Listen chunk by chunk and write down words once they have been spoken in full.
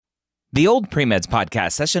The Old Pre-Meds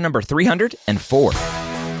Podcast, session number 304.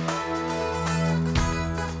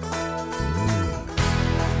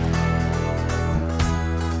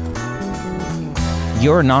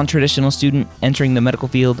 You're a non-traditional student entering the medical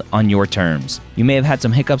field on your terms. You may have had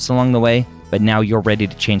some hiccups along the way, but now you're ready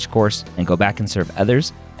to change course and go back and serve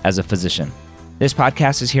others as a physician. This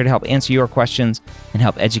podcast is here to help answer your questions and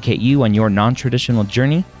help educate you on your non-traditional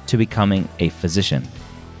journey to becoming a physician.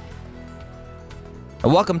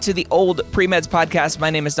 Welcome to the Old Pre-Meds Podcast. My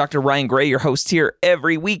name is Dr. Ryan Gray, your host here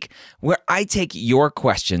every week, where I take your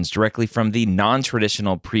questions directly from the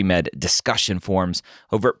non-traditional pre-med discussion forums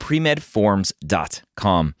over at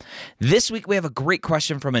premedforums.com. This week, we have a great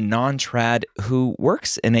question from a non-trad who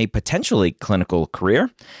works in a potentially clinical career,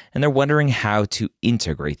 and they're wondering how to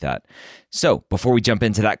integrate that. So before we jump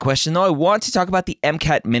into that question, though, I want to talk about the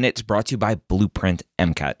MCAT Minute brought to you by Blueprint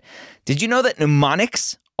MCAT. Did you know that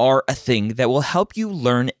mnemonics are a thing that will help you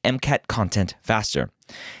learn MCAT content faster?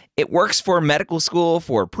 It works for medical school,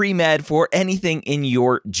 for pre-med, for anything in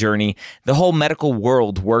your journey. The whole medical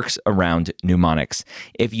world works around mnemonics.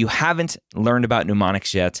 If you haven't learned about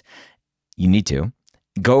mnemonics yet, you need to.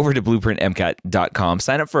 Go over to blueprintmcat.com,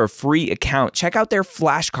 sign up for a free account, check out their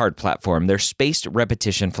flashcard platform, their spaced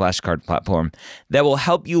repetition flashcard platform that will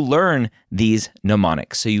help you learn these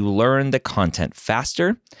mnemonics. So you learn the content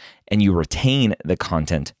faster and you retain the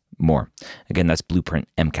content more. Again, that's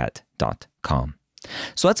blueprintmcat.com.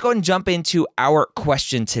 So let's go ahead and jump into our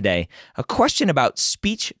question today, a question about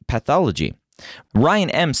speech pathology.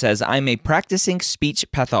 Ryan M. says, I'm a practicing speech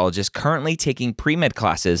pathologist currently taking pre-med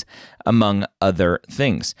classes, among other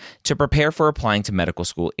things, to prepare for applying to medical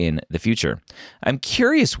school in the future. I'm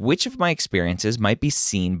curious which of my experiences might be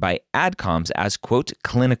seen by ADCOMs as, quote,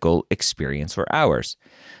 clinical experience or hours.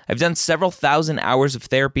 I've done several thousand hours of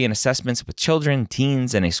therapy and assessments with children,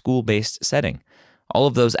 teens, in a school-based setting. All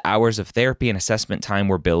of those hours of therapy and assessment time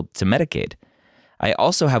were billed to Medicaid. I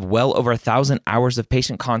also have well over 1,000 hours of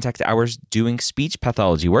patient contact hours doing speech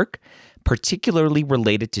pathology work, particularly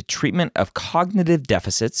related to treatment of cognitive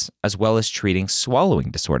deficits, as well as treating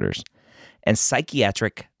swallowing disorders, and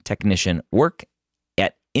psychiatric technician work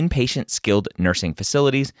at inpatient skilled nursing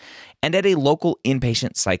facilities and at a local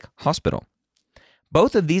inpatient psych hospital.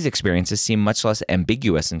 Both of these experiences seem much less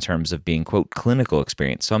ambiguous in terms of being, quote, clinical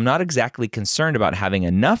experience, so I'm not exactly concerned about having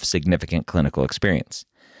enough significant clinical experience.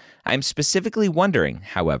 I'm specifically wondering,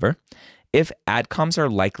 however, if ADCOMs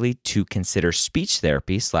are likely to consider speech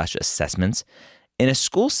therapy / assessments in a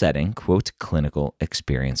school setting, quote, clinical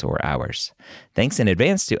experience or hours. Thanks in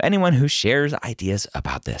advance to anyone who shares ideas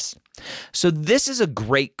about this. So this is a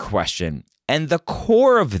great question. And the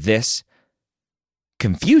core of this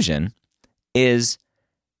confusion is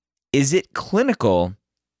it clinical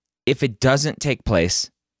if it doesn't take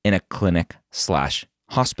place in a clinic /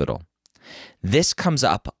 hospital? This comes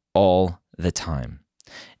up all the time.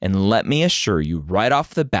 And let me assure you right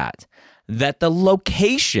off the bat that the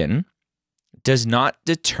location does not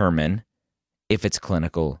determine if it's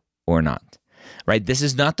clinical or not, right? This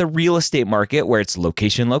is not the real estate market where it's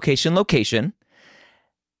location, location, location.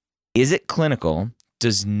 Is it clinical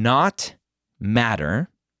does not matter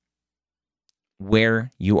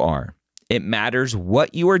where you are. It matters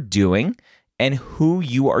what you are doing and who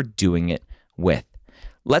you are doing it with.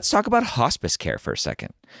 Let's talk about hospice care for a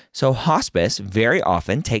second. So hospice very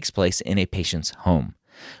often takes place in a patient's home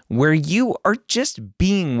where you are just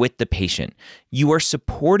being with the patient. You are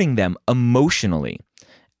supporting them emotionally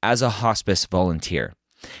as a hospice volunteer.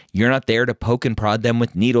 You're not there to poke and prod them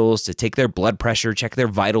with needles, to take their blood pressure, check their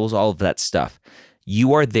vitals, all of that stuff.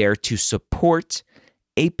 You are there to support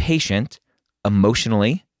a patient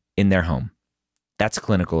emotionally in their home. That's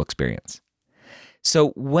clinical experience. So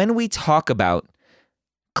when we talk about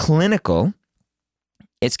clinical,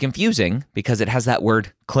 it's confusing because it has that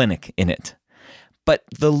word clinic in it, but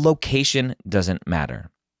the location doesn't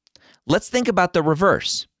matter. Let's think about the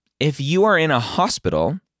reverse. If you are in a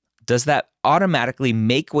hospital, does that automatically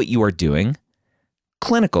make what you are doing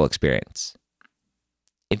clinical experience?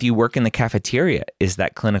 If you work in the cafeteria, is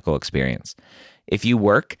that clinical experience? If you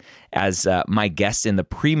work as my guest in the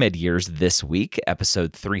pre-med years this week,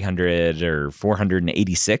 episode 300 or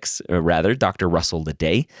 486, or rather, Dr. Russell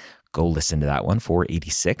Leday, go listen to that one,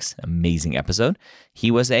 486, amazing episode.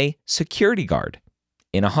 He was a security guard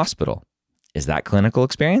in a hospital. Is that clinical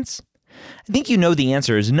experience? I think you know the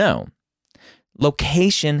answer is no.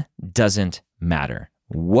 Location doesn't matter.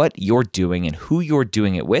 What you're doing and who you're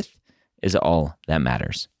doing it with is all that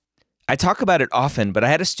matters. I talk about it often, but I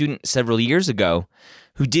had a student several years ago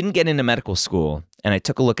who didn't get into medical school, and I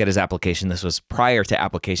took a look at his application. This was prior to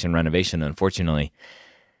application renovation, unfortunately.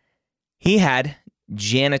 He had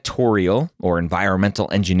janitorial or environmental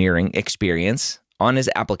engineering experience on his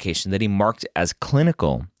application that he marked as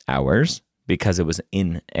clinical hours because it was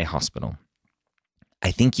in a hospital.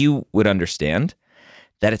 I think you would understand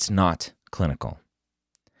that it's not clinical.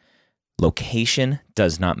 Location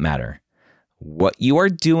does not matter. What you are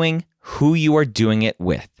doing, who you are doing it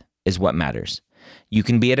with is what matters. You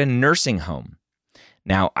can be at a nursing home.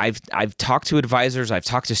 Now, I've talked to advisors, I've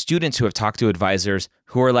talked to students who have talked to advisors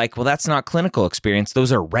who are like, well, that's not clinical experience.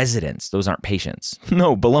 Those are residents. Those aren't patients.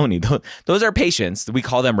 No, baloney. Those are patients. We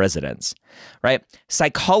call them residents, right?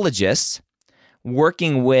 Psychologists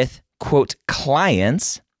working with, quote,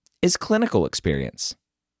 clients is clinical experience,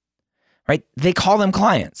 right? They call them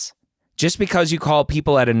clients. Just because you call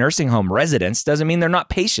people at a nursing home residents doesn't mean they're not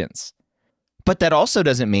patients. But that also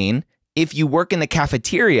doesn't mean if you work in the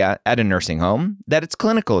cafeteria at a nursing home that it's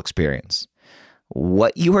clinical experience.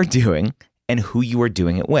 What you are doing and who you are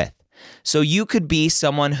doing it with. So you could be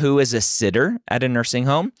someone who is a sitter at a nursing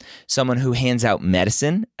home, someone who hands out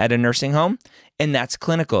medicine at a nursing home, and that's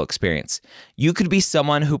clinical experience. You could be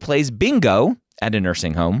someone who plays bingo at a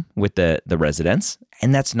nursing home with the residents,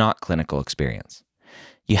 and that's not clinical experience.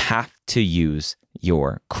 You have to use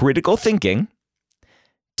your critical thinking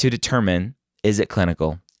to determine, is it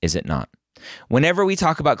clinical, is it not? Whenever we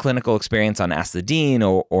talk about clinical experience on Ask the Dean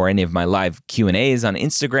or any of my live Q&As on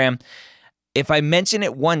Instagram, if I mention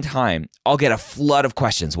it one time, I'll get a flood of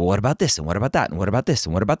questions. Well, what about this? And what about that? And what about this?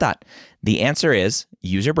 And what about that? The answer is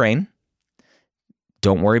use your brain.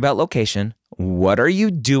 Don't worry about location. What are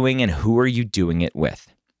you doing and who are you doing it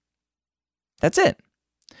with? That's it.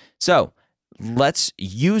 So let's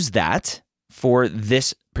use that for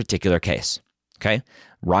this particular case. Okay.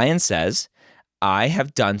 Ryan says, I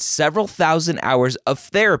have done several thousand hours of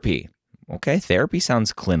therapy. Okay. Therapy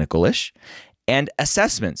sounds clinical-ish. And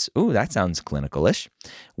assessments. Ooh, that sounds clinical-ish.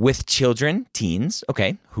 With children, teens.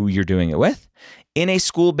 Okay. Who you're doing it with. In a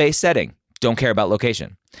school-based setting. Don't care about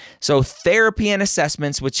location. So therapy and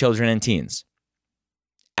assessments with children and teens.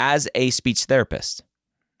 As a speech therapist,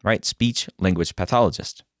 right? Speech language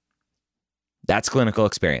pathologist. That's clinical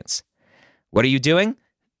experience. What are you doing?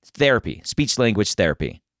 Therapy, speech language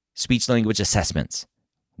therapy, speech language assessments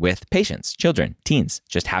with patients, children, teens.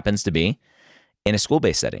 Just happens to be in a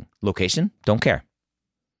school-based setting. Location, don't care.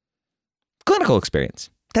 Clinical experience.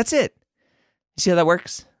 That's it. You see how that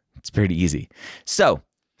works? It's pretty easy. So,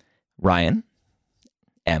 Ryan,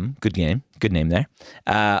 M, good name there.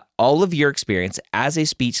 All of your experience as a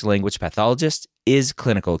speech language pathologist is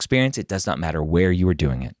clinical experience. It does not matter where you are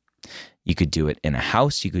doing it. You could do it in a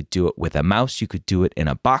house. You could do it with a mouse. You could do it in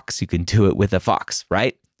a box. You can do it with a fox,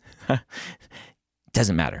 right?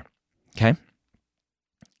 Doesn't matter. Okay?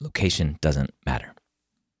 Location doesn't matter.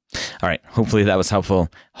 All right. Hopefully that was helpful.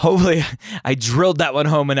 Hopefully I drilled that one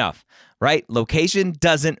home enough, right? Location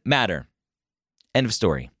doesn't matter. End of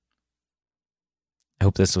story. I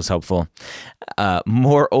hope this was helpful.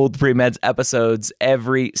 More Old Pre-Meds episodes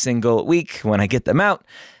every single week when I get them out.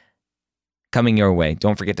 Coming your way.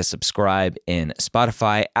 Don't forget to subscribe in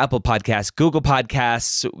Spotify, Apple Podcasts, Google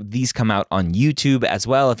Podcasts. These come out on YouTube as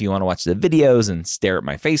well if you want to watch the videos and stare at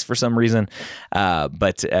my face for some reason.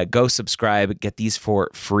 But go subscribe. Get these for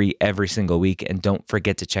free every single week. And don't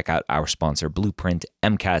forget to check out our sponsor, Blueprint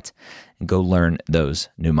MCAT, and go learn those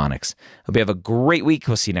mnemonics. Hope you have a great week.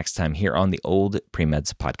 We'll see you next time here on the Old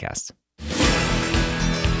Pre-Meds Podcast.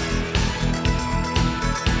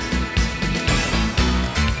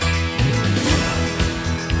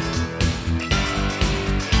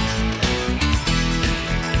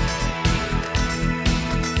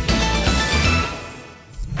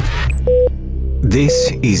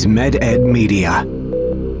 This is MedEd Media.